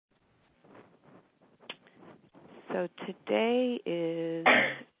So today is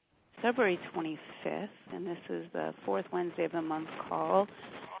February 25th, and this is the fourth Wednesday of the month call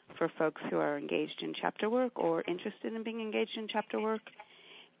for folks who are engaged in chapter work or interested in being engaged in chapter work.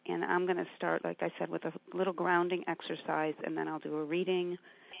 And I'm going to start, like I said, with a little grounding exercise, and then I'll do a reading,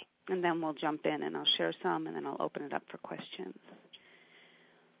 and then we'll jump in and I'll share some, and then I'll open it up for questions.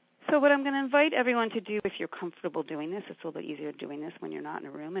 So what I'm going to invite everyone to do, if you're comfortable doing this, it's a little bit easier doing this when you're not in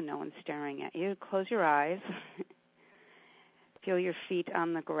a room and no one's staring at you. Close your eyes. Feel your feet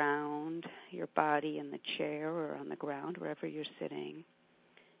on the ground, your body in the chair or on the ground, wherever you're sitting.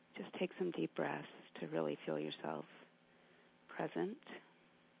 Just take some deep breaths to really feel yourself present.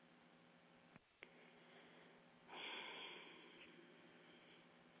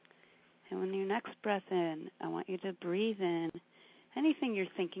 And when your next breath in, I want you to breathe in anything you're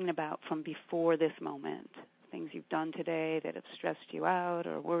thinking about from before this moment, things you've done today that have stressed you out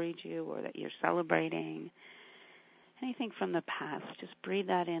or worried you or that you're celebrating, anything from the past. Just breathe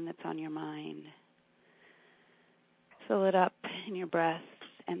that in that's on your mind. Fill it up in your breath,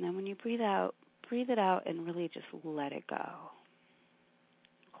 and then when you breathe it out and really just let it go.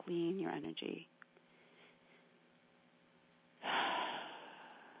 Clean your energy.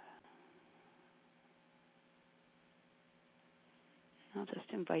 I'll just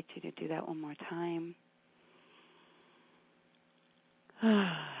invite you to do that one more time.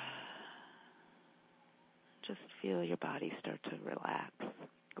 Just feel your body start to relax,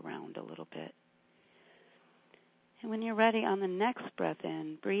 ground a little bit. And when you're ready, on the next breath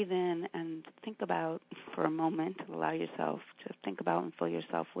in, breathe in and think about, for a moment, allow yourself to think about and fill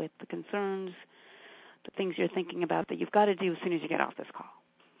yourself with the concerns, the things you're thinking about that you've got to do as soon as you get off this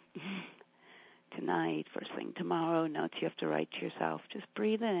call. Tonight, first thing tomorrow, notes you have to write to yourself. Just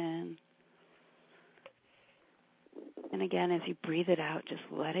breathe it in. And again, as you breathe it out, just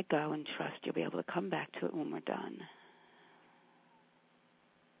let it go and trust you'll be able to come back to it when we're done.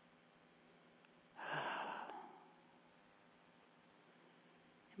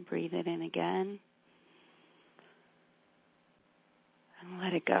 And breathe it in again. And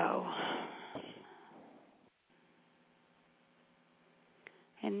let it go.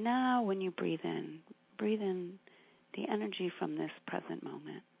 And now when you breathe in the energy from this present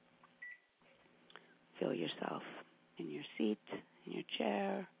moment. Feel yourself in your seat, in your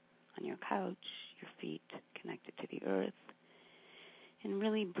chair, on your couch, your feet connected to the earth. And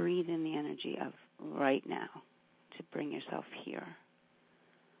really breathe in the energy of right now to bring yourself here.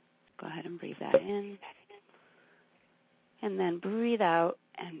 Go ahead and breathe that in. And then breathe out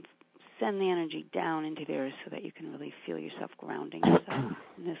and send the energy down into the earth so that you can really feel yourself grounding yourself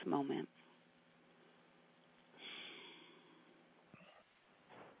in this moment.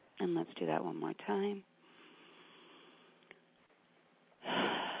 And let's do that one more time.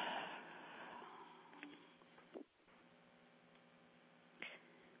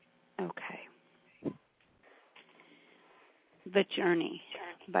 Okay. The Journey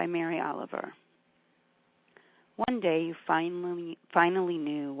by Mary Oliver. One day you finally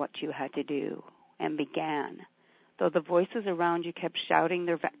knew what you had to do and began, though the voices around you kept shouting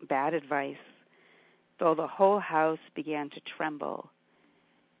their bad advice, though the whole house began to tremble,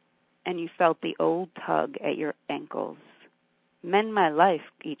 and you felt the old tug at your ankles. Mend my life,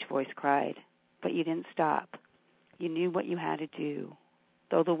 each voice cried, but you didn't stop. You knew what you had to do,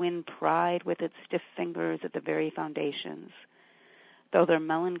 though the wind pried with its stiff fingers at the very foundations, though their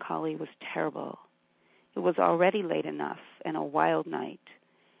melancholy was terrible. It was already late enough and a wild night,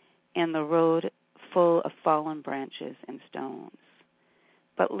 and the road full of fallen branches and stones.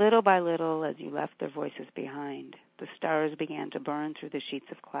 But little by little, as you left their voices behind, the stars began to burn through the sheets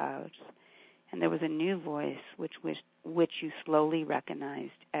of clouds, and there was a new voice which you slowly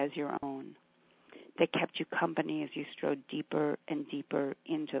recognized as your own, that kept you company as you strode deeper and deeper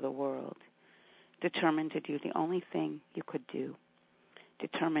into the world, determined to do the only thing you could do,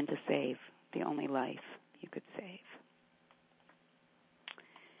 determined to save the only life you could save.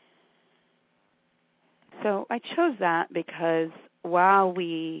 So I chose that because while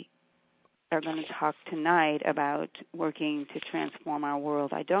we are going to talk tonight about working to transform our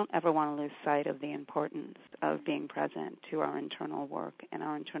world, I don't ever want to lose sight of the importance of being present to our internal work and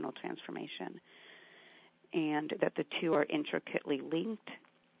our internal transformation, and that the two are intricately linked.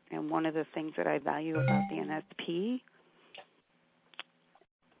 And one of the things that I value about the NSP.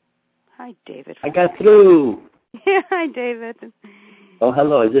 Hi, David. I got through. Yeah, hi, David. Oh,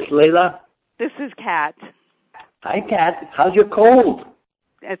 hello. Is this Layla? This is Kat. Hi, Kat. How's your cold?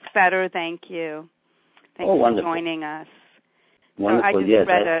 It's better, thank you. Thanks for wonderful. joining us. Wonderful,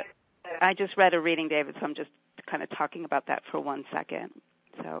 so I just read a reading, David, so I'm just kind of talking about that for 1 second.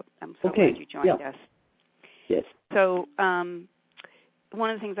 So I'm so glad you joined us. Yes. So one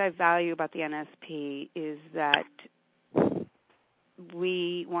of the things I value about the NSP is that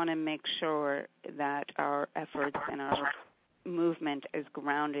we want to make sure that our efforts and our movement is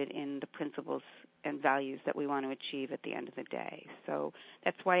grounded in the principles and values that we want to achieve at the end of the day. So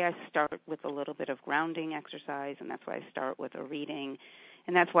that's why I start with a little bit of grounding exercise, and that's why I start with a reading.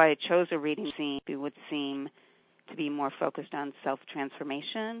 And that's why I chose a reading theme. It would seem to be more focused on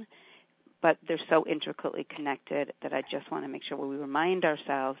self-transformation, but they're so intricately connected that I just want to make sure we remind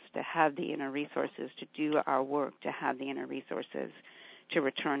ourselves to have the inner resources to do our work, to have the inner resources to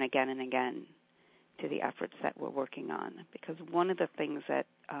return again and again to the efforts that we're working on. Because one of the things that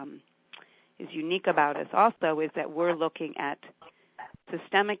is unique about us also is that we're looking at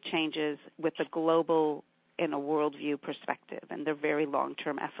systemic changes with a global and a worldview perspective, and they're very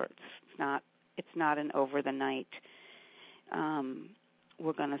long-term efforts. It's not an over-the-night,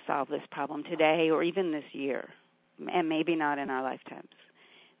 we're going to solve this problem today or even this year, and maybe not in our lifetimes.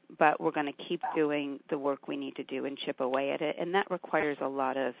 But we're going to keep doing the work we need to do and chip away at it, and that requires a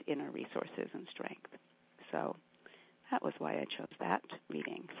lot of inner resources and strength. So that was why I chose that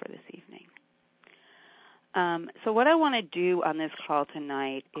reading for this evening. So what I want to do on this call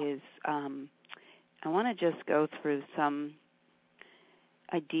tonight is I want to just go through some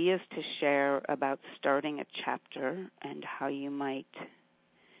ideas to share about starting a chapter and how you might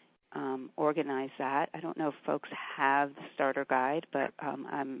organize that. I don't know if folks have the starter guide, but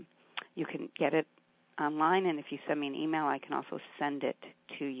you can get it online, and if you send me an email, I can also send it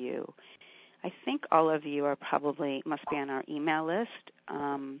to you. I think all of you must be on our email list,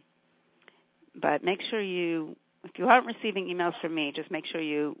 but make sure if you aren't receiving emails from me, just make sure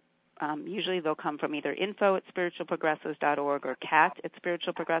usually they'll come from either info@spiritualprogressives.org or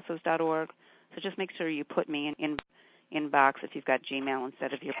cat@spiritualprogressives.org. So just make sure you put me in inbox if you've got Gmail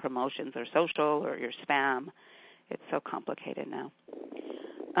instead of your promotions or social or your spam. It's so complicated now.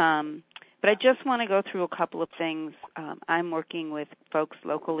 But I just want to go through a couple of things. I'm working with folks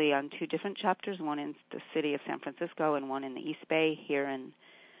locally on 2 different chapters, one in the city of San Francisco and one in the East Bay here in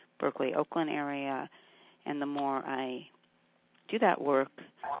Berkeley, Oakland area. And the more I do that work,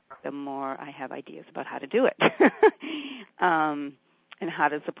 the more I have ideas about how to do it and how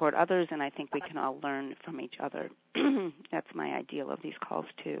to support others, and I think we can all learn from each other. That's my ideal of these calls,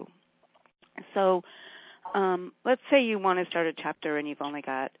 too. So let's say you want to start a chapter and you've only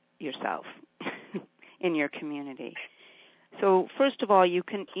got yourself in your community. So first of all, you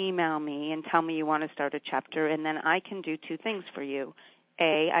can email me and tell me you want to start a chapter, and then I can do 2 things for you.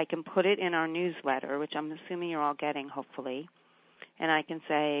 A, I can put it in our newsletter, which I'm assuming you're all getting, hopefully, and I can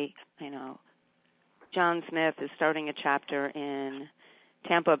say, John Smith is starting a chapter in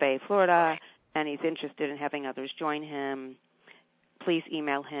Tampa Bay, Florida, and he's interested in having others join him. Please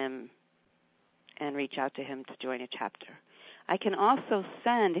email him and reach out to him to join a chapter. I can also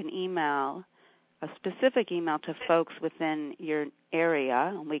send an email, a specific email to folks within your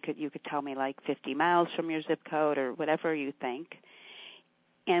area, and you could tell me like 50 miles from your zip code or whatever you think,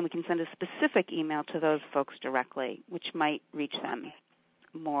 and we can send a specific email to those folks directly, which might reach them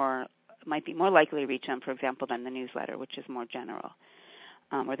might be more likely to reach them, for example, than the newsletter, which is more general,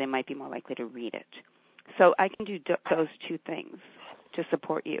 or they might be more likely to read it. So I can do those 2 things to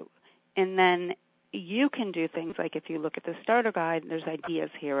support you. And then you can do things like if you look at the starter guide, there's ideas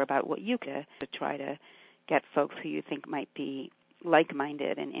here about what you can do to try to get folks who you think might be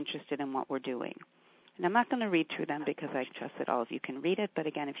like-minded and interested in what we're doing. And I'm not going to read through them because I trust that all of you can read it. But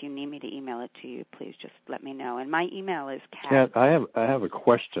again, if you need me to email it to you, please just let me know. And my email is Kat, I have a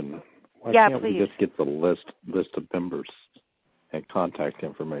question. Why can't we just get the list of members and contact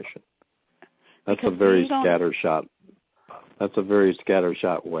information? That's a very scattershot. That's a very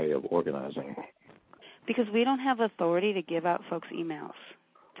scattershot way of organizing. Because we don't have authority to give out folks' emails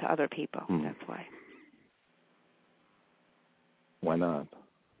to other people. That's why. Why not?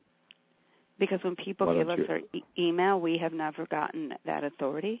 Because when people give us their email, we have never gotten that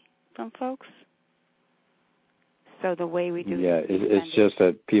authority from folks. So the way we do it's just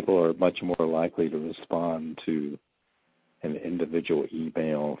that people are much more likely to respond to an individual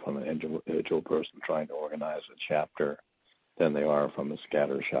email from an individual person trying to organize a chapter than they are from a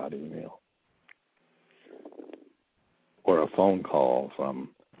scattershot email. Or a phone call from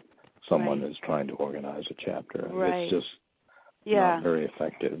someone who's trying to organize a chapter. Right. It's just not very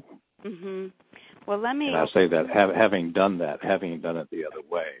effective. Mm-hmm. Well, let me... And I say that having done it the other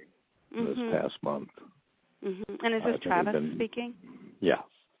way this past month. Mm-hmm. And is this Travis speaking? Yeah.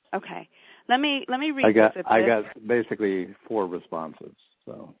 Okay. Let me read I got basically 4 responses,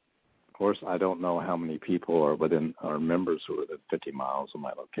 so course, I don't know how many people are members who are within 50 miles of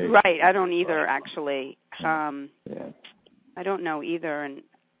my location. Right. I don't either, actually. I don't know either, and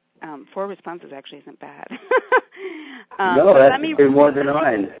 4 responses actually isn't bad. No, that's more than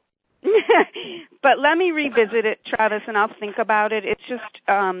mine. But let me revisit it, Travis, and I'll think about it. It's just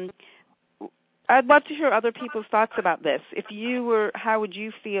I'd love to hear other people's thoughts about this. If you were, how would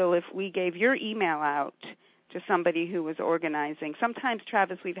you feel if we gave your email out to somebody who was organizing? Sometimes,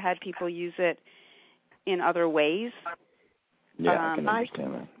 Travis, we've had people use it in other ways. Yeah, I can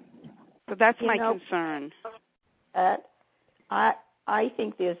understand that. So that's my concern. I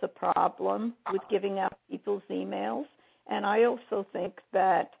think there's a problem with giving out people's emails, and I also think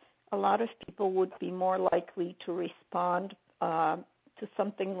that a lot of people would be more likely to respond to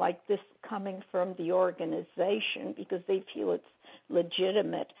something like this coming from the organization because they feel it's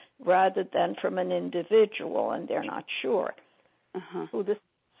legitimate rather than from an individual, and they're not sure who this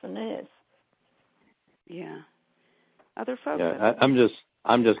person is. Yeah. Other folks? Yeah,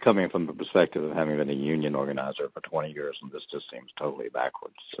 I'm just coming from the perspective of having been a union organizer for 20 years, and this just seems totally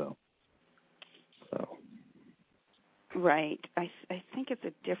backwards. So. Right. I think it's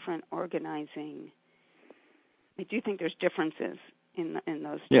a different organizing. I do think there's differences in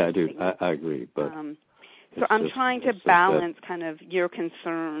those. Yeah, I do. I agree. But so I'm trying to balance kind of your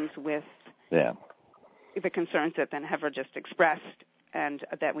concerns with the concerns that then Heather just expressed and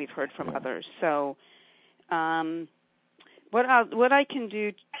that we've heard from others. So what I can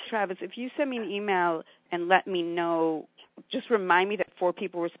do, Travis, if you send me an email and let me know, just remind me that 4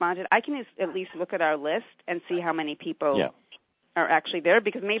 people responded, I can at least look at our list and see how many people are actually there,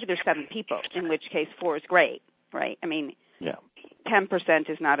 because maybe there's 7 people, in which case 4 is great, right? I mean, 10%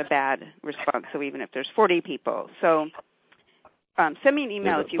 is not a bad response, so even if there's 40 people. So send me an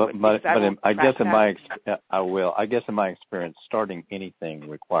email if you would. I guess in my experience, starting anything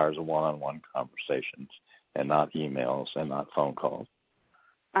requires one-on-one conversations and not emails and not phone calls.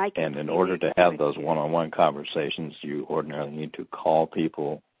 And in order to have those one-on-one conversations, you ordinarily need to call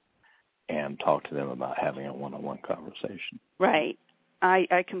people and talk to them about having a one-on-one conversation. Right.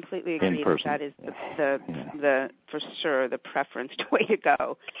 I completely agree. In person. That is the for sure the preferenced way to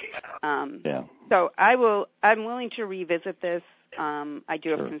go. So I'm willing to revisit this. I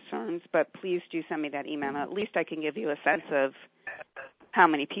do have concerns, but please do send me that email. At least I can give you a sense of how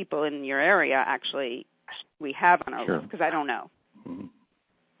many people in your area actually we have on our list, because I don't know. Mm-hmm.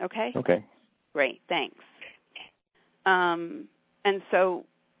 Okay? Okay. Great, thanks. And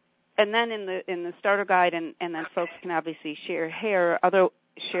then in the starter guide, and then folks can obviously share on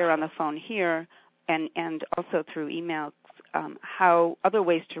the phone here, and also through email, how other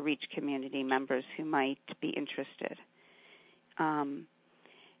ways to reach community members who might be interested. And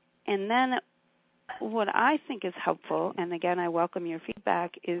then what I think is helpful, and again I welcome your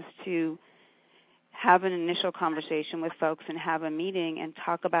feedback, is to have an initial conversation with folks and have a meeting and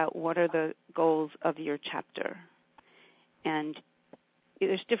talk about what are the goals of your chapter. And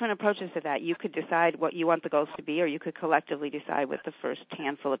there's different approaches to that. You could decide what you want the goals to be, or you could collectively decide with the first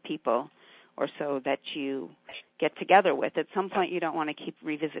handful of people or so that you get together with. At some point you don't want to keep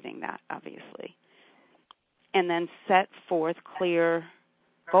revisiting that, obviously. And then set forth clear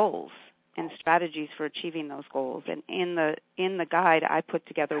goals and strategies for achieving those goals. And in the guide, I put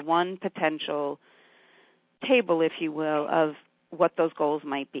together one potential table, if you will, of what those goals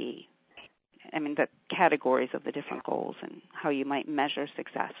might be. I mean, the categories of the different goals and how you might measure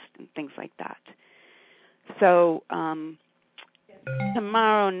success and things like that. So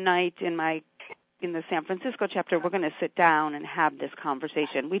tomorrow night in the San Francisco chapter, we're going to sit down and have this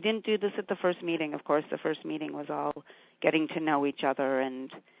conversation. We didn't do this at the first meeting, of course. The first meeting was all getting to know each other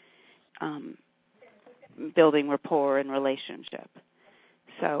and building rapport and relationship.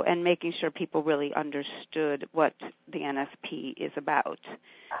 So, and making sure people really understood what the NSP is about.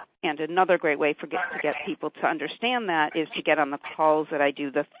 And another great way to get people to understand that is to get on the calls that I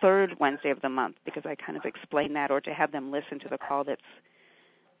do the third Wednesday of the month, because I kind of explain that, or to have them listen to the call that's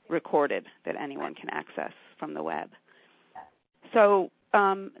recorded that anyone can access from the web. So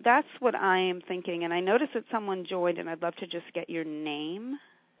that's what I am thinking. And I noticed that someone joined, and I'd love to just get your name.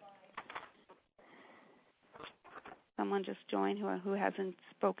 Someone just joined who hasn't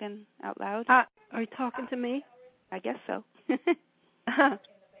spoken out loud. Are you talking to me? I guess so.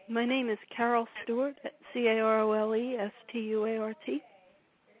 My name is Carol Stewart, CarolEstuart.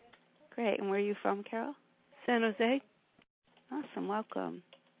 Great. And where are you from, Carol? San Jose. Awesome. Welcome.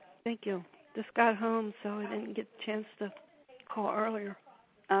 Thank you. Just got home, so I didn't get a chance to call earlier.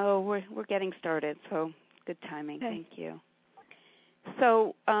 Oh, we're getting started, so good timing. Okay. Thank you.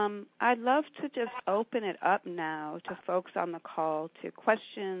 So I'd love to just open it up now to folks on the call to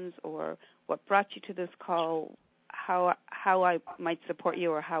questions or what brought you to this call, how I might support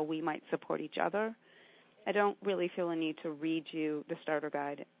you or how we might support each other. I don't really feel a need to read you the starter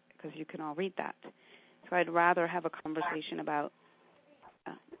guide because you can all read that. So I'd rather have a conversation about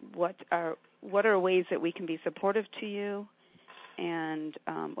what are ways that we can be supportive to you and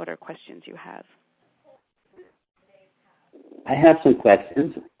what are questions you have. I have some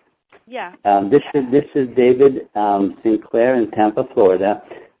questions. Yeah. This is David Sinclair in Tampa, Florida.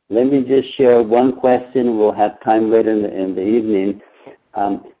 Let me just share one question. We'll have time later in the evening.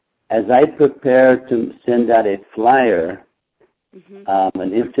 As I prepare to send out a flyer,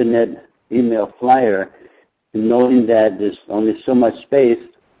 an internet email flyer, knowing that there's only so much space,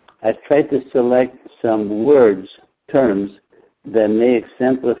 I've tried to select some words, terms, that may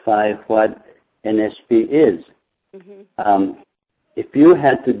exemplify what NSP is. If you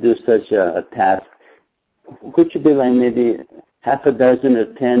had to do such a task, could you be like maybe half a dozen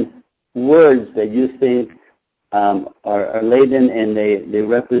or 10 words that you think are laden and they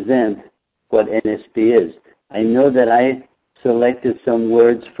represent what NSP is? I know that I selected some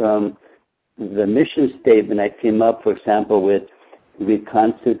words from the mission statement. I came up, for example, with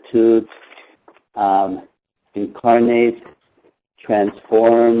reconstitute, incarnate,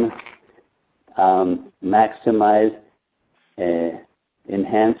 transform, maximize,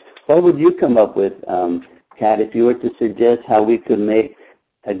 enhance. What would you come up with, Kat, if you were to suggest how we could make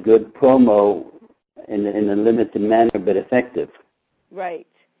a good promo in a limited manner but effective? Right.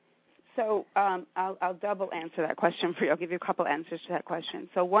 So I'll double answer that question for you. I'll give you a couple answers to that question.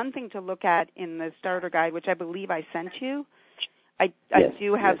 So one thing to look at in the starter guide, which I believe I sent you, I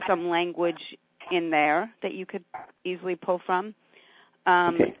do have some language in there that you could easily pull from.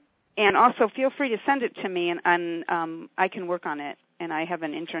 Okay. And also feel free to send it to me, and I can work on it. And I have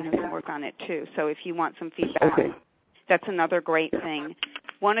an intern who can work on it too. So if you want some feedback, that's another great thing.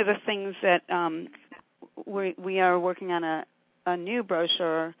 One of the things that we are working on a new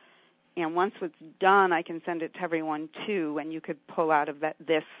brochure, and once it's done, I can send it to everyone too, and you could pull out of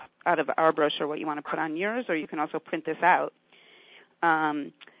out of our brochure what you want to put on yours, or you can also print this out.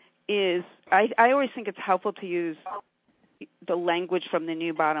 I always think it's helpful to use the language from the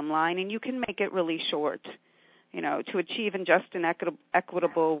new bottom line, and you can make it really short. You know, to achieve a just and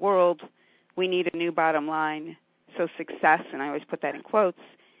equitable world, we need a new bottom line. So success, and I always put that in quotes,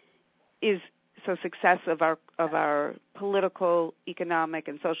 success of our political, economic,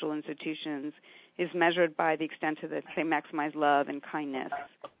 and social institutions is measured by the extent to which they maximize love and kindness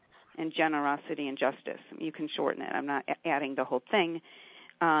and generosity and justice. You can shorten it. I'm not adding the whole thing.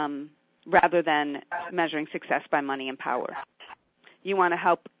 Rather than measuring success by money and power. Do you want to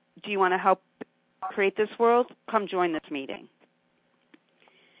help create this world? Come join this meeting.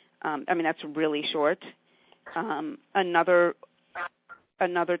 That's really short. Another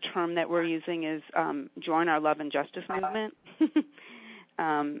term that we're using is join our love and justice movement.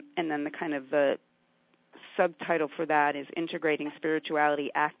 And then the subtitle for that is integrating spirituality,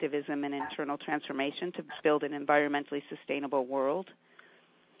 activism, and internal transformation to build an environmentally sustainable world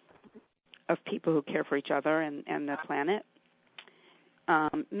of people who care for each other and the planet.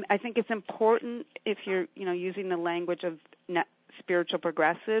 I think it's important if you're using the language of spiritual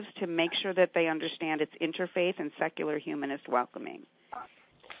progressives to make sure that they understand it's interfaith and secular humanist welcoming,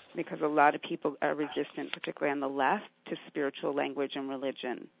 because a lot of people are resistant, particularly on the left, to spiritual language and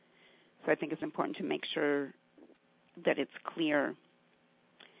religion. So I think it's important to make sure that it's clear.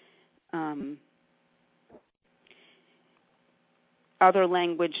 Other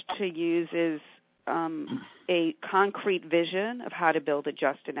language to use is a concrete vision of how to build a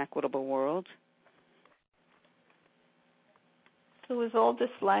just and equitable world. So is all this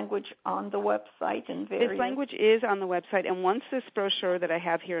language on the website and various? This language is on the website, and once this brochure that I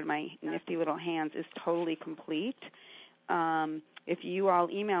have here in my nifty little hands is totally complete, if you all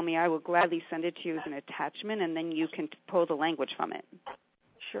email me, I will gladly send it to you as an attachment, and then you can pull the language from it.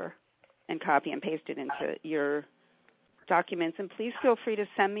 Sure. And copy and paste it into your documents. And please feel free to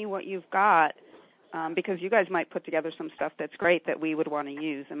send me what you've got, because you guys might put together some stuff that's great that we would want to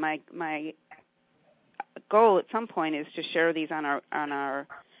use. And my goal at some point is to share these on our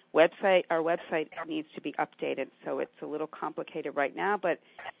website. Our website needs to be updated, so it's a little complicated right now, but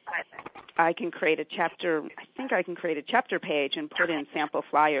I can create a chapter. I think I can create a chapter page and put in sample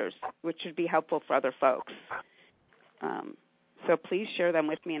flyers, which would be helpful for other folks. So please share them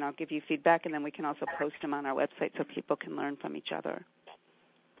with me, and I'll give you feedback, and then we can also post them on our website so people can learn from each other.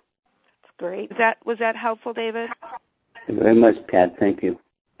 That's great. Was that helpful, David? Very much, Kat. Thank you.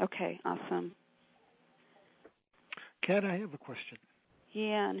 Okay, awesome. Kat, I have a question.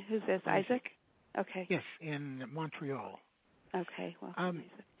 Yeah, and who's this, Isaac? Okay. Yes, in Montreal. Okay, welcome,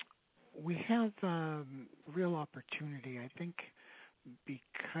 Isaac. We have real opportunity, I think,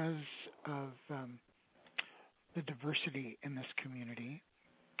 because of the diversity in this community.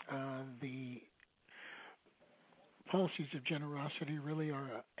 The policies of generosity really are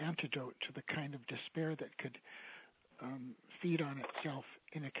an antidote to the kind of despair that could feed on itself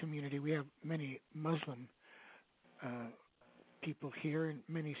in a community. We have many Muslim people here and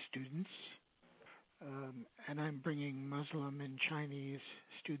many students, and I'm bringing Muslim and Chinese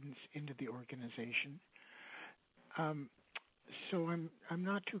students into the organization. So I'm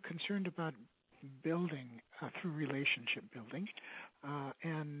not too concerned about building through relationship building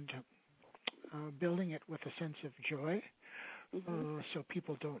and building it with a sense of joy, so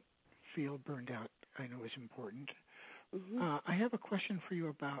people don't feel burned out. I know is important. I have a question for you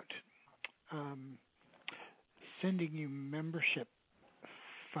about sending you membership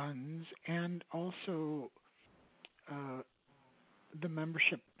funds and also the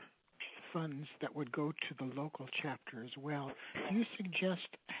membership funds that would go to the local chapter as well. Do you suggest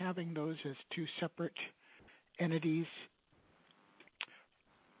having those as two separate entities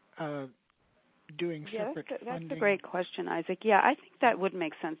doing separate funding? That's a great question, Isaac. Yeah, I think that would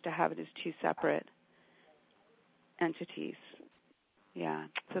make sense to have it as two separate entities. Yeah,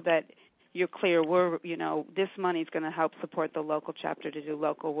 so that you're clear, this money is going to help support the local chapter to do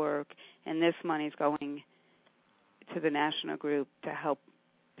local work, and this money is going to the national group to help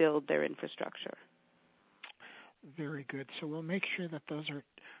build their infrastructure. Very good. So we'll make sure that those are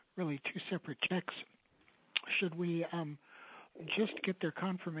really two separate checks. Should we just get their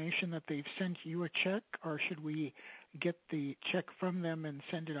confirmation that they've sent you a check, or should we get the check from them and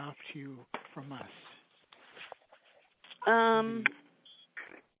send it off to you from us?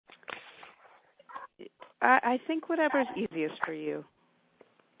 I think whatever's easiest for you.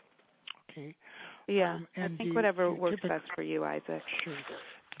 Okay. Yeah, I think whatever works best for you, Isaac. Sure.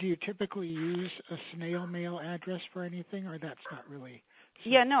 Do you typically use a snail mail address for anything, or that's not really?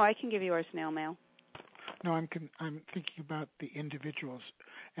 Yeah, no, I can give you our snail mail. No, I'm thinking about the individuals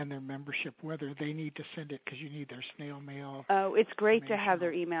and their membership, whether they need to send it because you need their snail mail. Oh, it's great to have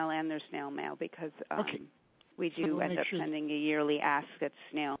their email and their snail mail because we do end up sending a yearly ask at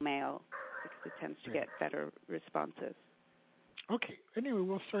snail mail because it tends to get better responses. Okay. Anyway,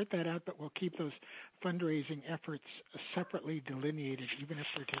 we'll sort that out, but we'll keep those fundraising efforts separately delineated, even if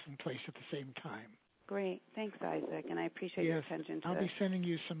they're taking place at the same time. Great. Thanks, Isaac, and I appreciate your attention to I'll be sending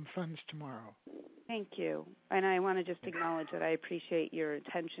you some funds tomorrow. Thank you. And I want to just acknowledge that I appreciate your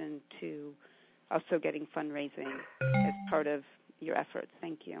attention to also getting fundraising as part of your efforts.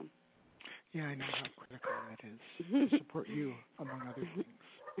 Thank you. Yeah, I know how critical that is to support you, among other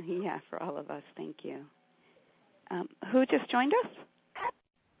things. Yeah, for all of us. Thank you. Who just joined us?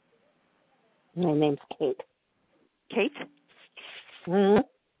 My name's Kate. Kate? Mm-hmm.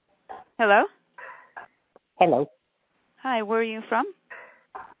 Hello? Hello. Hi, where are you from?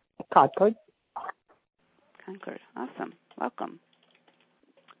 Concord. Concord. Awesome. Welcome.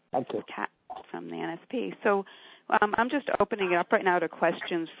 Thank you. Kat from the NSP. So I'm just opening it up right now to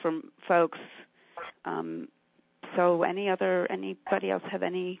questions from folks. So anybody else have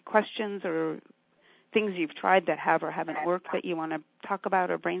any questions or things you've tried that have or haven't worked that you want to talk about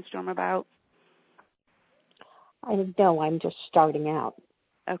or brainstorm about? I don't know. I'm just starting out.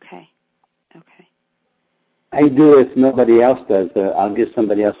 Okay. I do if nobody else does. I'll give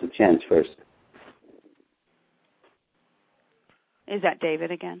somebody else a chance first. Is that David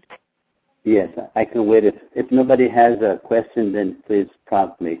again? Yes, I can wait. If nobody has a question, then please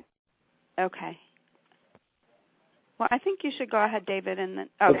prompt me. Okay. Well, I think you should go ahead, David, and then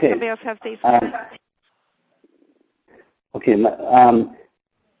okay. Somebody else have these questions? Okay.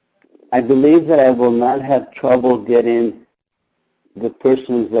 I believe that I will not have trouble getting the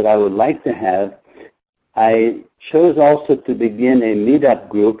persons that I would like to have. I chose also to begin a meetup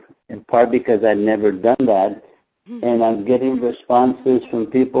group, in part because I'd never done that, and I'm getting responses from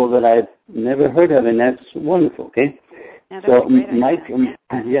people that I've never heard of, and that's wonderful, okay? Yeah, so my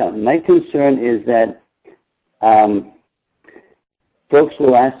concern is that folks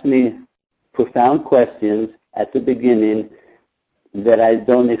will ask me profound questions at the beginning that I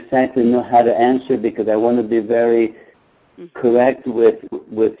don't exactly know how to answer because I want to be very correct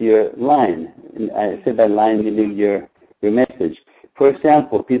with your line. And I said by line meaning your message. For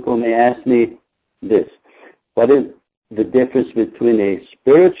example, people may ask me this: what is the difference between a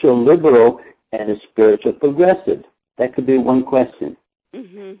spiritual liberal and a spiritual progressive? That could be one question.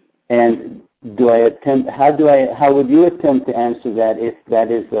 Mm-hmm. And how would you attempt to answer that if that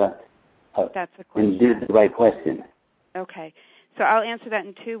is indeed the right question? Okay. So I'll answer that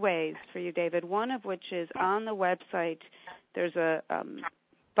in two ways for you, David. One of which is on the website, there's a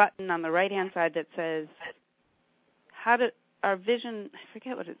button on the right-hand side that says, our vision, I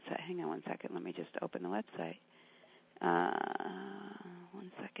forget what it says. Hang on one second. Let me just open the website.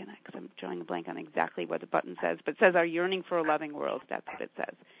 1 second, because I'm drawing a blank on exactly what the button says, but it says our yearning for a loving world. That's what it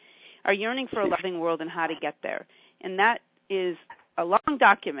says. Our yearning for a loving world and how to get there. And that is a long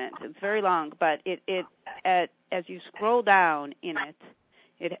document. It's very long, but as you scroll down in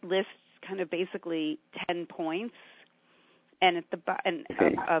it lists kind of basically 10 points, and at the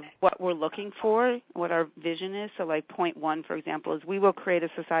of what we're looking for, what our vision is. So like point 1, for example, is we will create a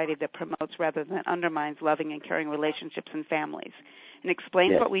society that promotes rather than undermines loving and caring relationships and families, and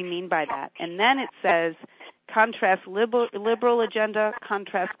explains what we mean by that. And then it says contrast liberal agenda,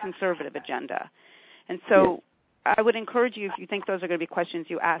 contrast conservative agenda. And so I would encourage you, if you think those are going to be questions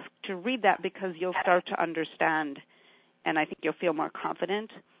you ask, to read that, because you'll start to understand, and I think you'll feel more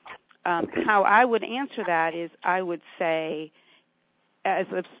confident. How I would answer that is I would say, as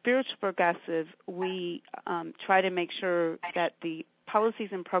a spiritual progressive, we try to make sure that the policies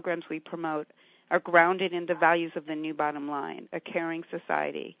and programs we promote are grounded in the values of the new bottom line, a caring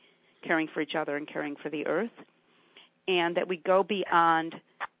society, caring for each other and caring for the earth, and that we go beyond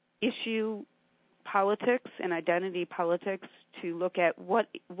issue politics and identity politics to look at what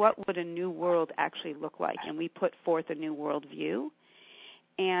would a new world actually look like, and we put forth a new world view.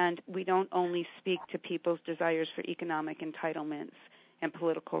 And we don't only speak to people's desires for economic entitlements and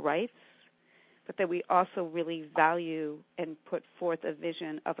political rights, but that we also really value and put forth a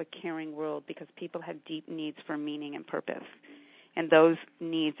vision of a caring world, because people have deep needs for meaning and purpose. And those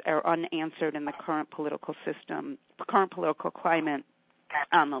needs are unanswered in the current political system, current political climate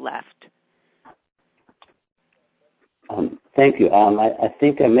on the left. Thank you. I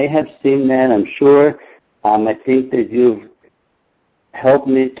think I may have seen that, I'm sure. I think that you've helped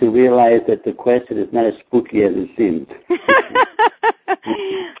me to realize that the question is not as spooky as it seems.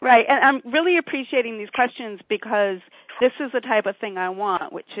 Right, and I'm really appreciating these questions, because this is the type of thing I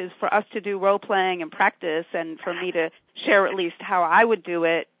want, which is for us to do role-playing and practice, and for me to share at least how I would do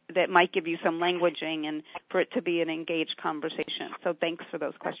it that might give you some languaging, and for it to be an engaged conversation. So thanks for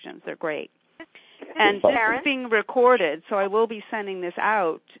those questions. They're great. And this is being recorded, so I will be sending this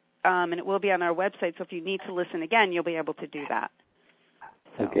out, and it will be on our website, so if you need to listen again, you'll be able to do that.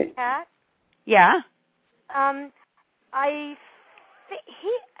 So. Okay. Pat? Yeah?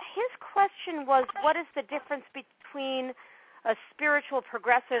 His question was, what is the difference between a spiritual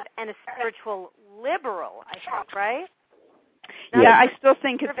progressive and a spiritual liberal, I think, right? Yeah, I still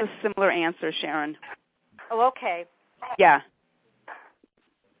think it's a similar answer, Sharon. Oh, okay. Yeah.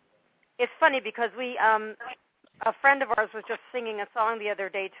 It's funny because a friend of ours was just singing a song the other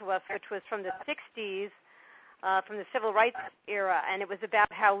day to us, which was from the 60s, from the civil rights era, and it was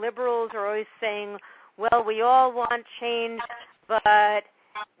about how liberals are always saying, well, we all want change, but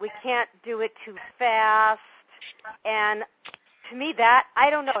we can't do it too fast. And to me, that,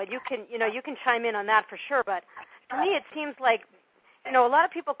 I don't know, you can chime in on that for sure, but to me it seems like, a lot of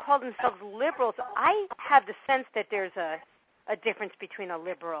people call themselves liberals. I have the sense that there's a difference between a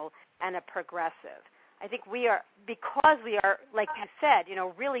liberal and a progressive. I think because we are, like you said,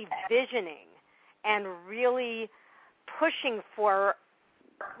 really visioning and really pushing for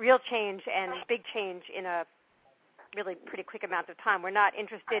real change and big change in a really pretty quick amount of time. We're not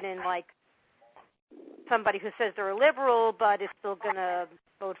interested in, like, somebody who says they're a liberal but is still going to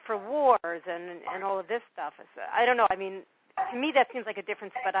vote for wars and all of this stuff. I don't know. I mean, to me that seems like a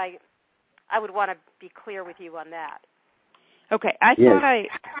difference, but I would want to be clear with you on that. Okay.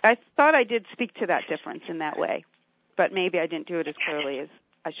 I thought I did speak to that difference in that way, but maybe I didn't do it as clearly as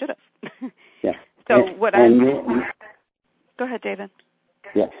I should have. Yeah. So go ahead, David.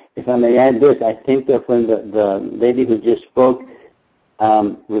 Yeah, if I may add this, I think that when the lady who just spoke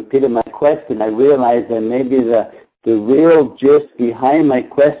repeated my question, I realized that maybe the real gist behind my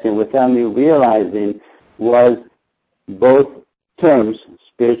question, without me realizing, was both terms,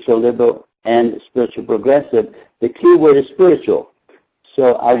 spiritual liberal and spiritual progressive. The key word is spiritual.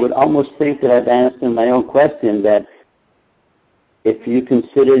 So I would almost think that I've answered my own question, that if you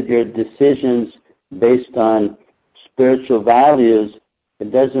considered your decisions based on spiritual values,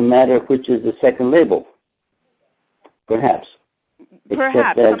 it doesn't matter which is the second label. Perhaps.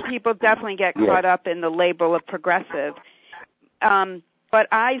 Some people definitely get caught up in the label of progressive. But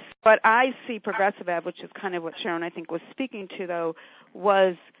I see progressive as, which is kind of what Sharon, I think, was speaking to, though,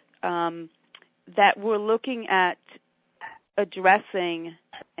 was that we're looking at addressing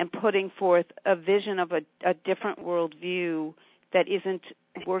and putting forth a vision of a different worldview that isn't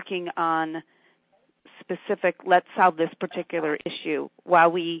working on specific, let's solve this particular issue.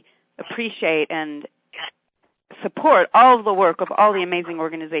 While we appreciate and support all of the work of all the amazing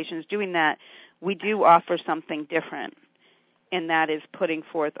organizations doing that, we do offer something different, and that is putting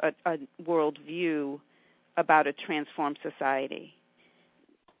forth a world view about a transformed society.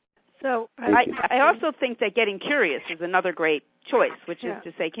 So I also think that getting curious is another great choice, which is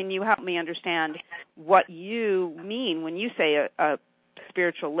to say, can you help me understand what you mean when you say a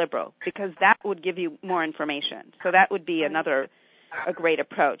spiritual liberal? Because that would give you more information. So that would be a great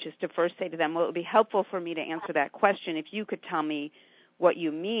approach, is to first say to them, well, it would be helpful for me to answer that question if you could tell me what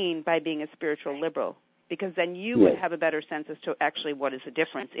you mean by being a spiritual liberal, because then you would have a better sense as to actually what is the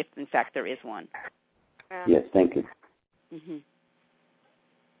difference, if in fact there is one. Yes, thank you. Mm-hmm.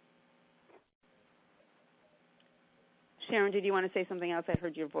 Sharon, did you want to say something else? I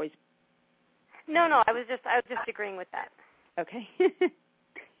heard your voice. No, I was just agreeing with that. Okay.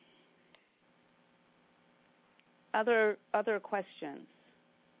 Other questions?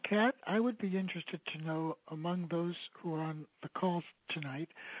 Kat, I would be interested to know, among those who are on the call tonight,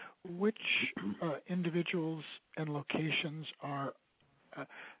 which individuals and locations are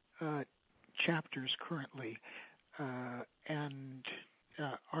chapters currently, and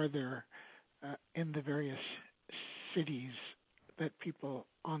are there in the various cities that people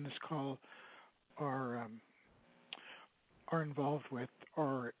on this call are involved with,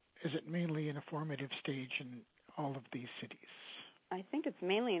 or is it mainly in a formative stage in all of these cities? I think it's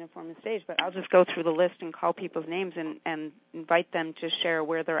mainly in a formative stage, but I'll just go through the list and call people's names and invite them to share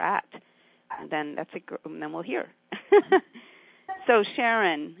where they're at. And then and then we'll hear. So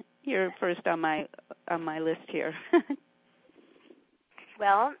Sharon, you're first on my list here.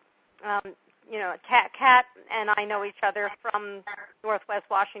 Well, Kat and I know each other from Northwest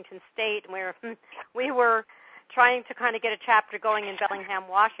Washington State, and we were trying to kind of get a chapter going in Bellingham,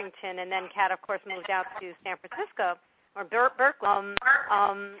 Washington, and then Kat, of course, moved out to San Francisco, or Berkeley,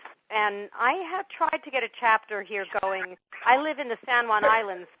 and I have tried to get a chapter here going. I live in the San Juan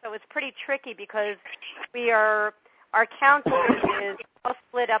Islands, so it's pretty tricky because our county is all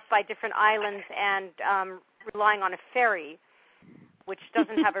split up by different islands and relying on a ferry, which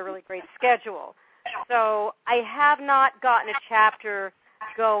doesn't have a really great schedule. So I have not gotten a chapter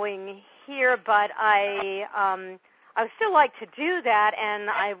going here, but I would still like to do that, and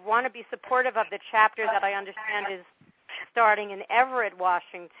I want to be supportive of the chapter that I understand is starting in Everett,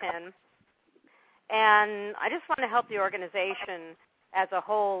 Washington. And I just want to help the organization as a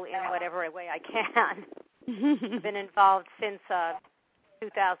whole in whatever way I can. I've been involved since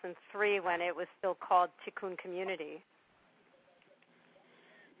 2003 when it was still called Tikkun Community.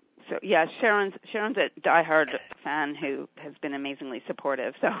 So yeah, Sharon's a diehard fan who has been amazingly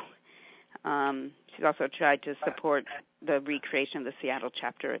supportive. So she's also tried to support the recreation of the Seattle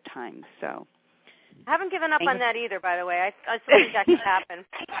chapter at times. So I haven't given up on that either, by the way. I still think that could happen.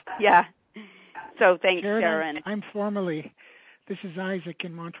 Yeah. So thanks, Sharon. This is Isaac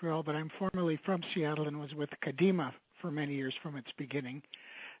in Montreal, but I'm formerly from Seattle and was with Kadima for many years from its beginning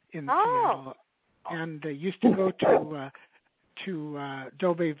in Seattle, and used to go to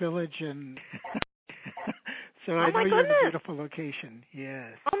Dobie Village, and so I know you're in a beautiful location.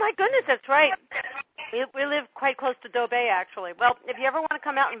 Yes. Oh my goodness, that's right. We live quite close to Dobie, actually. Well, if you ever want to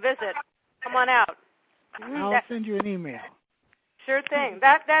come out and visit, come on out. I'll send you an email. Sure thing.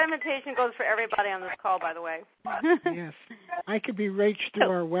 That invitation goes for everybody on this call, by the way. Yes. I could be reached through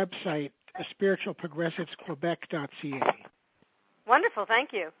our website, spiritualprogressivesquebec.ca. Wonderful.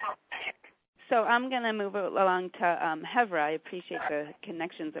 Thank you. So I'm going to move along to Hevra. I appreciate the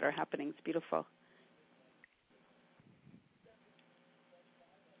connections that are happening. It's beautiful.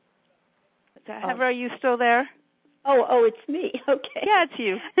 Hevra, are you still there? Oh, it's me. Okay. Yeah, it's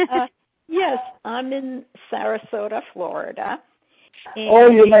you. Yes, I'm in Sarasota, Florida. Oh,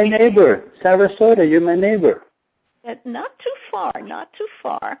 you're my neighbor. Sarasota, you're my neighbor. Not too far.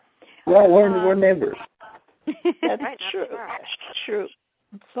 Well, we're neighbors. That's right, true. That's true.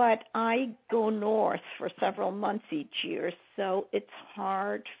 But I go north for several months each year, so it's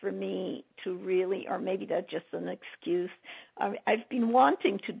hard for me to really, or maybe that's just an excuse. I've been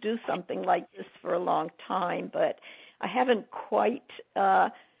wanting to do something like this for a long time, but I haven't quite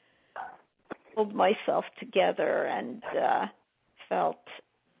pulled myself together and felt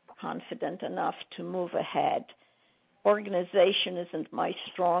confident enough to move ahead. Organization isn't my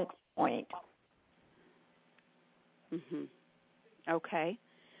strong point. Mm-hmm. Okay.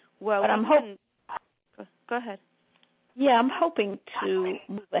 Well, but I'm hoping. Go ahead. Yeah, I'm hoping to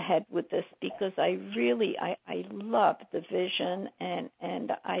move ahead with this because I love the vision,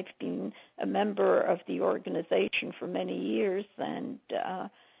 and I've been a member of the organization for many years, and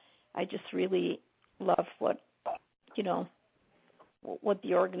I just really love what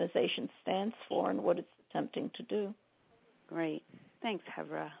the organization stands for and what it's attempting to do. Great. Thanks,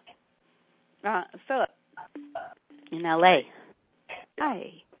 Hebra. Philip, in L.A.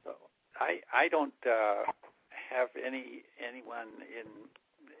 Hi. So I don't have anyone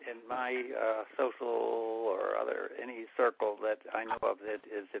in my social or any circle that I know of that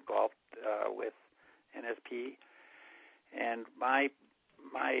is involved with NSP, and my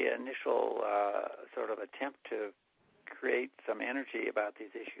initial sort of attempt to create some energy about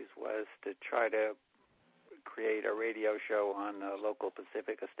these issues was to try to create a radio show on a local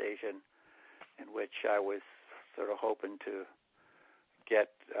Pacifica station in which I was sort of hoping to get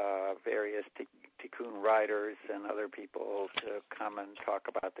various Tikkun writers and other people to come and talk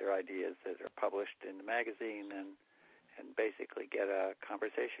about their ideas that are published in the magazine and basically get a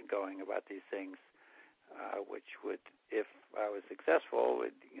conversation going about these things, which would, if I was successful,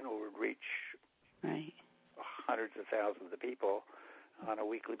 would reach hundreds of thousands of people on a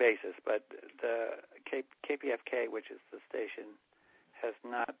weekly basis. But the KPFK, which is the station, has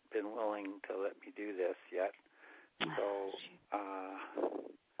not been willing to let me do this yet.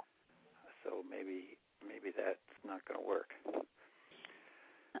 So maybe that's not going to work.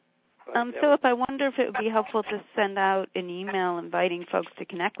 Philip, I wonder if it would be helpful to send out an email inviting folks to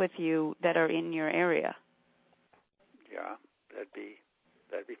connect with you that are in your area. Yeah, that'd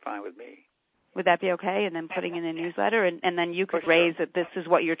be fine with me. Would that be okay? And then putting in a newsletter, and then you could raise that this is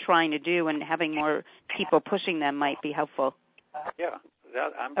what you're trying to do, and having more people pushing them might be helpful. Yeah,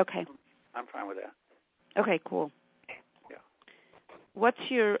 okay. I'm fine with that. Okay, cool. Yeah. What's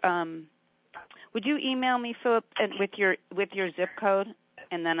your? Would you email me, Philip, with your zip code,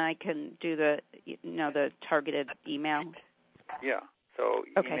 and then I can do the targeted email? Yeah. So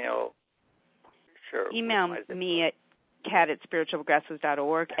email. Sure. Email me at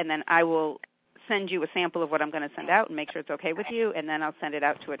kat@spiritualprogressives.org, and then I will send you a sample of what I'm going to send out and make sure it's okay with you, and then I'll send it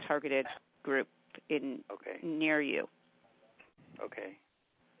out to a targeted group near you. Okay.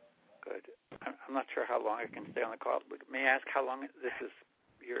 Good. I'm not sure how long I can stay on the call. May I ask how long this is?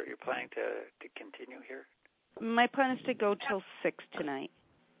 You're planning to continue here? My plan is to go till 6 tonight.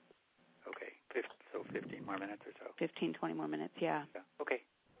 Okay. So 15 more minutes or so. 15, 20 more minutes. Yeah. Okay.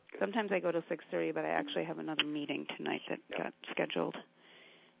 Good. Sometimes I go till 6:30, but I actually have another meeting tonight that got scheduled.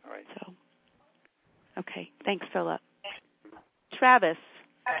 All right. So. Okay. Thanks, Philip. Travis.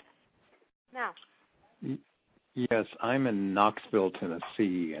 Now. Yes, I'm in Knoxville,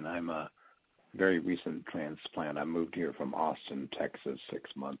 Tennessee, and I'm a very recent transplant. I moved here from Austin, Texas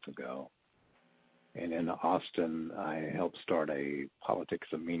 6 months ago. And in Austin, I helped start a Politics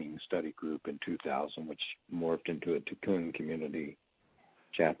of Meaning study group in 2000, which morphed into a Tikkun community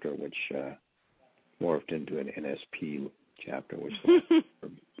chapter, which morphed into an NSP chapter, which lasted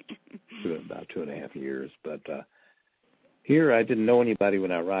for about 2.5 years. But here, I didn't know anybody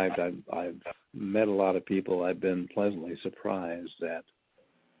when I arrived. I've met a lot of people. I've been pleasantly surprised that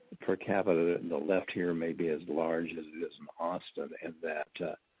per capita, the left here may be as large as it is in Austin, and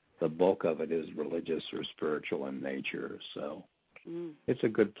that the bulk of it is religious or spiritual in nature. So it's a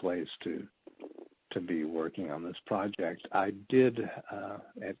good place to be working on this project. I did,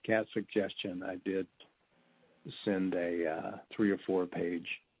 at Kat's suggestion, I did send a 3 or 4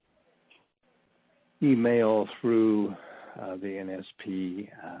 page email through the NSP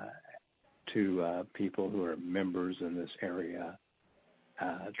to people who are members in this area,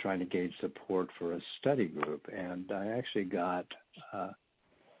 trying to gauge support for a study group. And I actually got,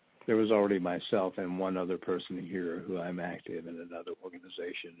 there was already myself and one other person here who I'm active in another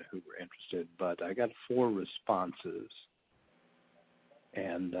organization who were interested, but I got 4 responses.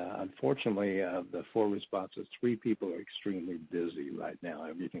 And unfortunately, of the 4 responses, 3 people are extremely busy right now,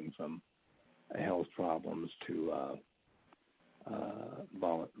 everything from health problems to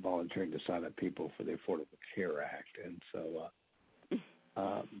volunteering to sign up people for the Affordable Care Act. And so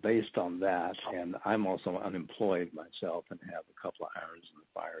based on that, and I'm also unemployed myself and have a couple of irons in the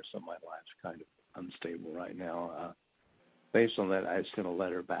fire, so my life's kind of unstable right now. Based on that, I sent a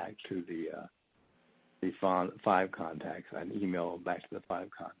letter back to the 5 contacts, an email back to the 5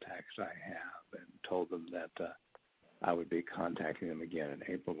 contacts I have, and told them that I would be contacting them again in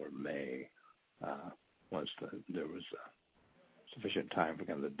April or May once there was sufficient time for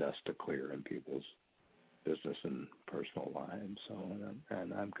kind of the dust to clear in people's business and personal lives. So,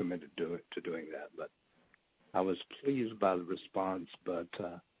 and I'm committed to doing that. But I was pleased by the response, but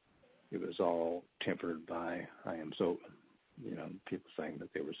it was all tempered by people saying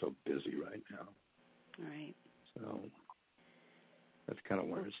that they were so busy right now. Right. So that's kind of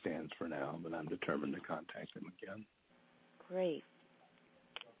where it stands for now, but I'm determined to contact them again. Great.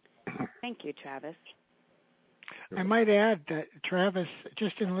 Thank you, Travis. I might add that, Travis,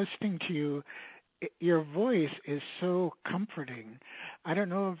 just in listening to you, your voice is so comforting. I don't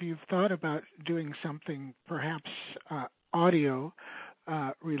know if you've thought about doing something, perhaps audio,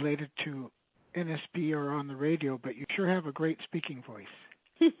 related to NSP or on the radio, but you sure have a great speaking voice.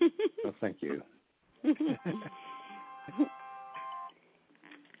 Well, thank you.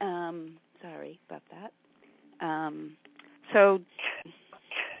 Sorry about that.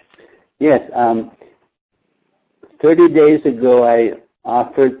 Yes, 30 days ago I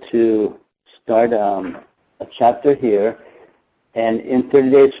offered to start a chapter here, and in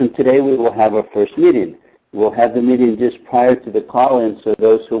 30 days from today we will have our first meeting. We'll have the meeting just prior to the call-in, so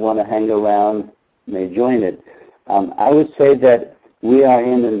those who want to hang around may join it. I would say that we are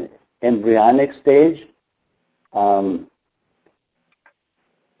in an embryonic stage. In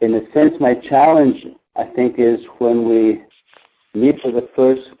a sense, my challenge, I think, is when we meet for the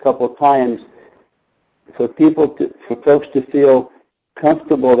first couple times, for folks to feel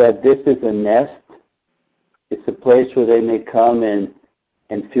comfortable that this is a nest. It's a place where they may come and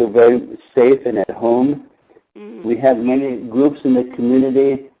feel very safe and at home. Mm-hmm. We have many groups in the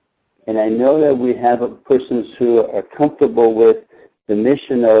community, and I know that we have persons who are comfortable with the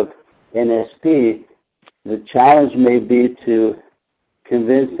mission of NSP. The challenge may be to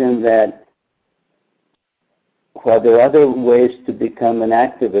convince them that while there are other ways to become an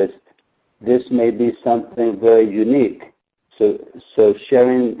activist, this may be something very unique. So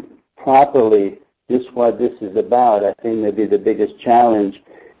sharing properly just what this is about, I think, may be the biggest challenge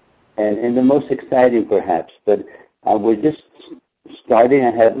and the most exciting, perhaps. But we're just starting.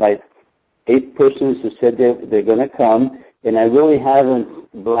 I had like 8 persons who said they're going to come, and I really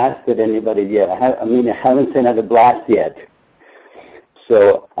haven't blasted anybody yet. I haven't sent out a blast yet.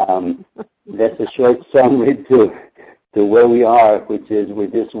 So that's a short summary to where we are, which is we're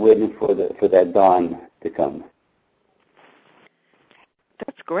just waiting for that dawn to come.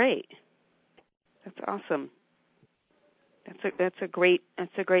 That's great. That's awesome. That's a great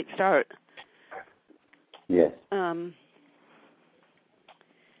start. Yes.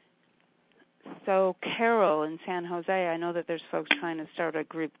 So Carol in San Jose, I know that there's folks trying to start a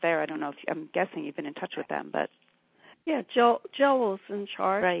group there. I don't know if I'm guessing you've been in touch with them, but yeah, Joel's in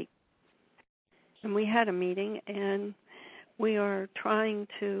charge. Right. And we had a meeting, and we are trying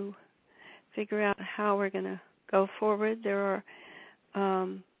to figure out how we're going to go forward. There are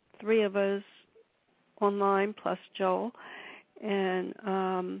 3 of us online plus Joel, and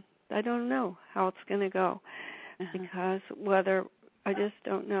I don't know how it's going to go because I just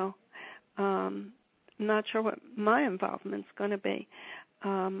don't know. I'm not sure what my involvement's going to be.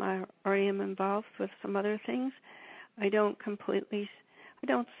 I already am involved with some other things. I don't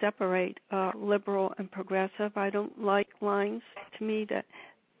separate liberal and progressive. I don't like lines. To me, that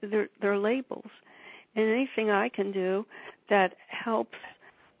they're labels. And anything I can do that helps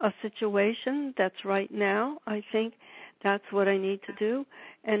a situation that's right now, I think that's what I need to do.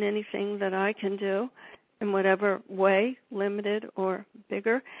 And anything that I can do in whatever way, limited or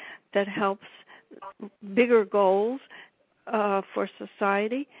bigger, that helps bigger goals for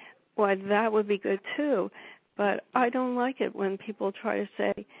society, why that would be good too. But I don't like it when people try to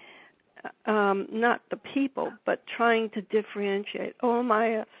say, not the people, but trying to differentiate. Oh, am I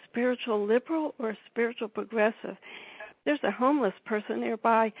a spiritual liberal or a spiritual progressive? There's a homeless person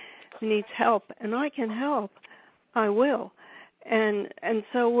nearby who needs help, and I can help. I will. And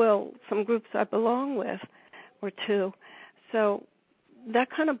so will some groups I belong with or 2. So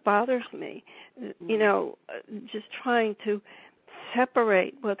that kind of bothers me, just trying to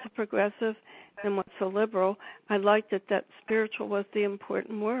separate what's a progressive and what's a liberal. I liked that spiritual was the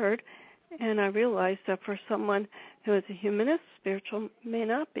important word, and I realized that for someone who is a humanist, spiritual may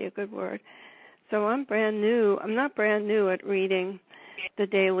not be a good word. So I'm brand new. I'm not brand new at reading the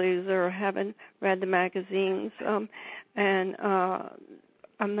dailies or haven't read the magazines, and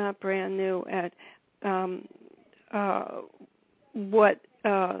I'm not brand new at what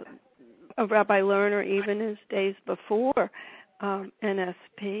a Rabbi Lerner even his days before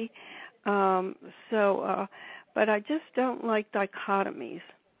NSP. But I just don't like dichotomies,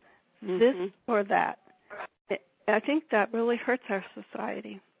 this or that. I think that really hurts our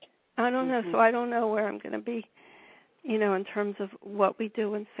society. I don't know, so I don't know where I'm going to be, in terms of what we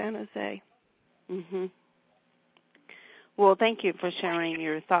do in San Jose. Mm-hmm. Well, thank you for sharing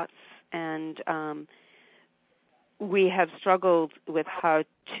your thoughts, and we have struggled with how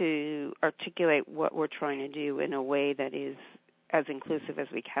to articulate what we're trying to do in a way that is as inclusive as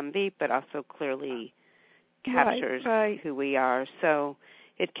we can be, but also clearly captures who we are. So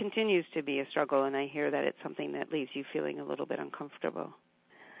it continues to be a struggle, and I hear that it's something that leaves you feeling a little bit uncomfortable.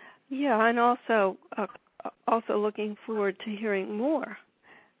 Yeah, and also looking forward to hearing more.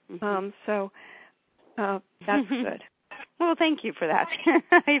 So that's good. Well, thank you for that.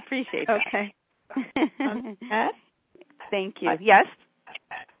 I appreciate that. Okay. Thank you. Yes?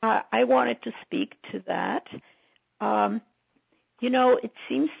 I wanted to speak to that. It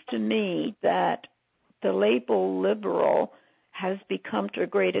seems to me that the label liberal has become to a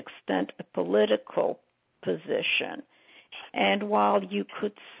great extent a political position. And while you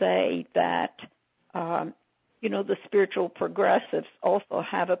could say that, the spiritual progressives also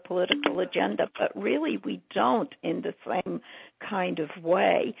have a political agenda, but really we don't in the same kind of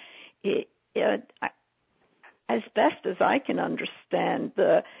way. As best as I can understand,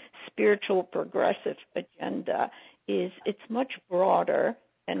 the spiritual progressive agenda it's much broader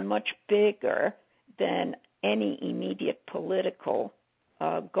and much bigger than any immediate political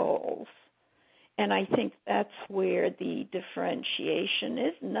goals. And I think that's where the differentiation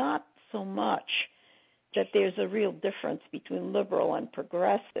is, not so much that there's a real difference between liberal and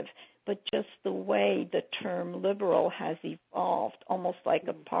progressive, but just the way the term liberal has evolved, almost like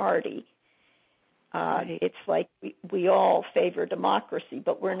a party. It's like we all favor democracy,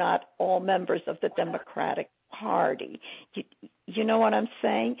 but we're not all members of the Democratic Party. You know what I'm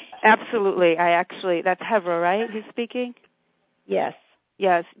saying? Absolutely. That's Hevra, right, who's speaking? Yes.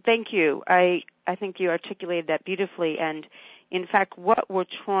 Yes, thank you. I think you articulated that beautifully. And, in fact, what we're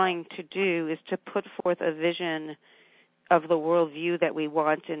trying to do is to put forth a vision of the worldview that we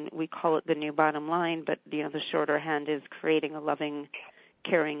want, and we call it the new bottom line, but, the shorter hand is creating a loving,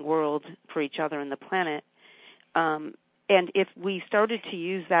 caring world for each other and the planet. And if we started to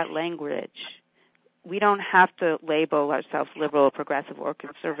use that language, we don't have to label ourselves liberal, progressive, or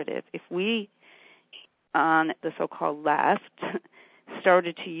conservative. If we, on the so-called left,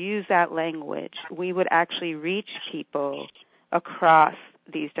 started to use that language, we would actually reach people across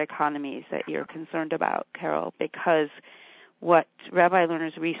these dichotomies that you're concerned about, Carol, because what Rabbi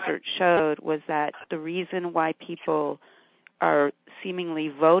Lerner's research showed was that the reason why people are seemingly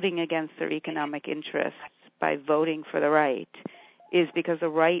voting against their economic interests by voting for the right is because the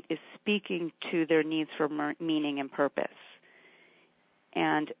right is speaking to their needs for meaning and purpose.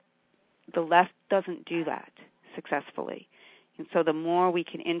 And the left doesn't do that successfully. And so the more we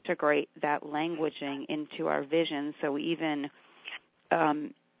can integrate that languaging into our vision, so even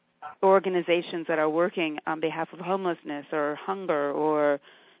organizations that are working on behalf of homelessness or hunger or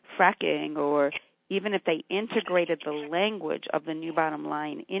fracking, or even if they integrated the language of the new bottom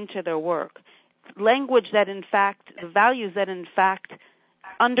line into their work, language that in fact, the values that in fact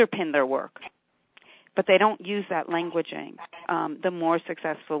underpin their work, but they don't use that languaging, the more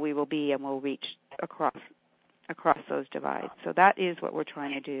successful we will be and we'll reach across those divides. So that is what we're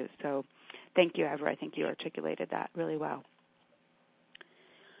trying to do. So thank you, Ever. I think you articulated that really well.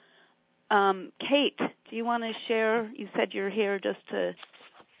 Kate, do you want to share? You said you're here just to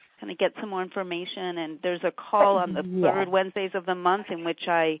kind of get some more information, and there's a call on the third Wednesdays of the month in which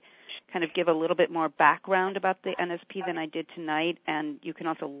I kind of give a little bit more background about the NSP than I did tonight, and you can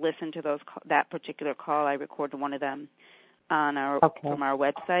also listen to that particular call. I recorded one of them on from our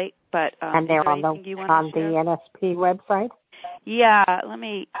website. But and they're on the NSP website. Yeah, let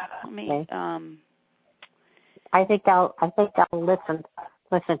me. Okay. I think I'll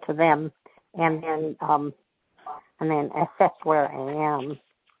listen to them and then assess where I am.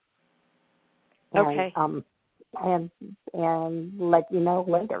 Okay. And let you know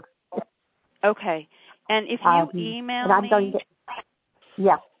later. Okay. And if you email me,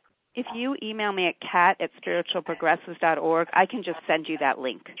 if you email me at kat@spiritualprogressives.org, I can just send you that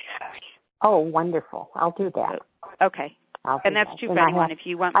link. Oh, wonderful! I'll do that. Okay. And that's true for anyone. If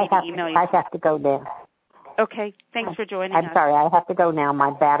you want me to email you, I have to go now. Okay. Thanks for joining us. I'm sorry, I have to go now.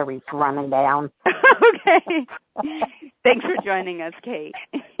 My battery's running down. Okay. Thanks for joining us, Kate.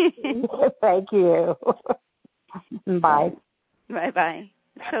 Thank you. Bye. Bye-bye.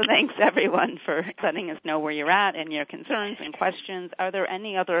 So thanks, everyone, for letting us know where you're at and your concerns and questions. Are there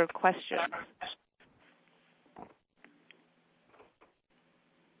any other questions?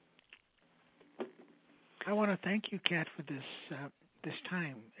 I want to thank you, Kat, for this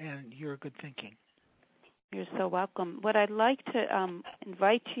time and your good thinking. You're so welcome. What I'd like to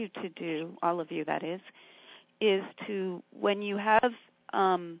invite you to do, all of you that is to, when you have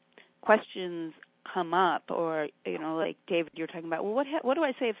questions come up, or, like David, you're talking about, well, what do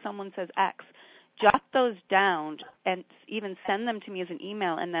I say if someone says X? Jot those down and even send them to me as an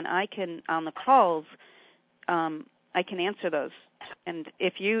email, and then I can, on the calls, I can answer those. And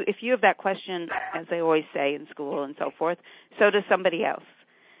if you have that question, as they always say in school and so forth, so does somebody else.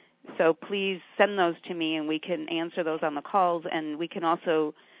 So please send those to me, and we can answer those on the calls, and we can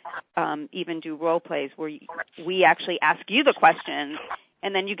also even do role plays where we actually ask you the questions,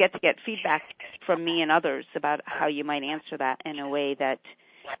 and then you get to get feedback from me and others about how you might answer that in a way that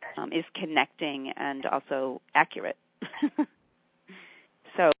is connecting and also accurate.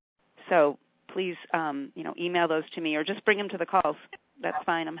 So please, email those to me or just bring them to the calls. That's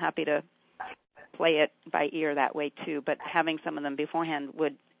fine. I'm happy to play it by ear that way too, but having some of them beforehand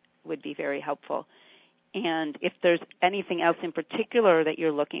would be very helpful. And if there's anything else in particular that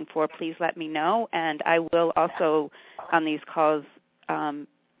you're looking for, please let me know. And I will also, on these calls,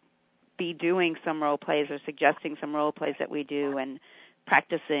 be doing some role plays or suggesting some role plays that we do and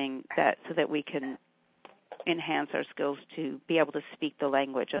practicing that so that we can enhance our skills to be able to speak the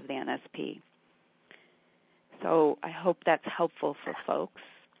language of the NSP. So I hope that's helpful for folks.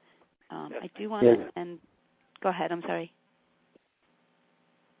 I do want to, and go ahead, I'm sorry.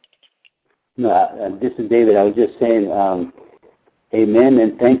 No, this is David. I was just saying amen,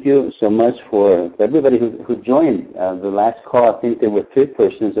 and thank you so much for everybody who joined. The last call, I think there were 3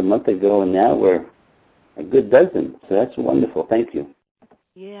 persons a month ago, and now we're a good dozen. So that's wonderful. Thank you.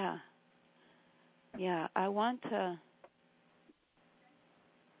 Yeah. I want to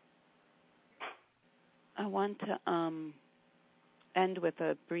end with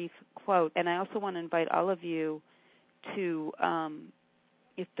a brief quote, and I also want to invite all of you to,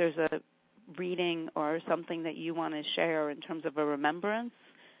 if there's a reading or something that you want to share in terms of a remembrance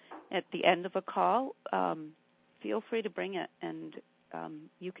at the end of a call, feel free to bring it, and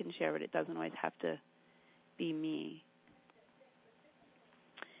you can share it. It doesn't always have to be me.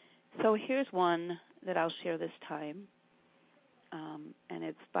 So here's one that I'll share this time, and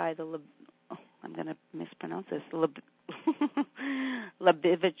it's by I'm going to mispronounce this,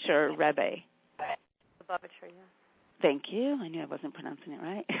 Lubavitcher Rebbe. Lubavitcher, yeah. Thank you. I knew I wasn't pronouncing it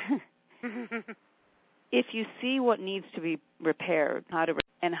right. If you see what needs to be repaired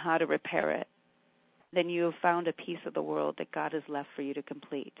and how to repair it, then you have found a piece of the world that God has left for you to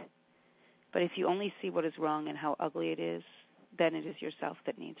complete. But if you only see what is wrong and how ugly it is, then it is yourself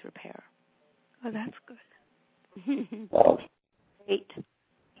that needs repair. Oh, that's good. Great.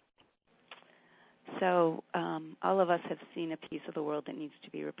 So all of us have seen a piece of the world that needs to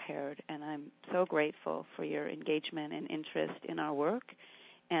be repaired, and I'm so grateful for your engagement and interest in our work.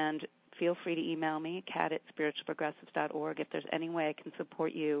 And feel free to email me, kat@spiritualprogressives.org, if there's any way I can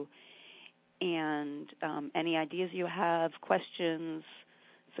support you. And any ideas you have, questions,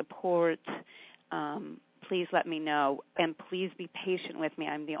 support, please let me know. And please be patient with me.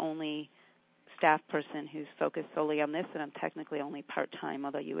 I'm the only staff person who's focused solely on this, and I'm technically only part-time,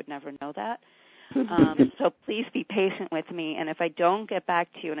 although you would never know that. So please be patient with me, and if I don't get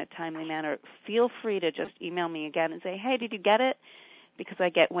back to you in a timely manner, feel free to just email me again and say, hey, did you get it? Because I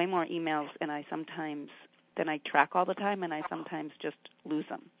get way more emails than I track all the time, and I sometimes just lose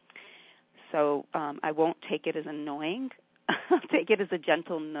them. So I won't take it as annoying. I'll take it as a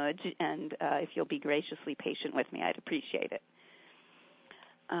gentle nudge, and if you'll be graciously patient with me, I'd appreciate it.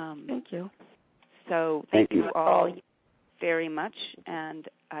 Thank you. So thank you all very much, and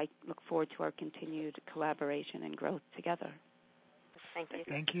I look forward to our continued collaboration and growth together. Thank you.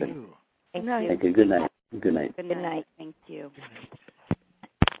 Thank you. Thank you. Good night. Good night. Good night. Thank you. Good night.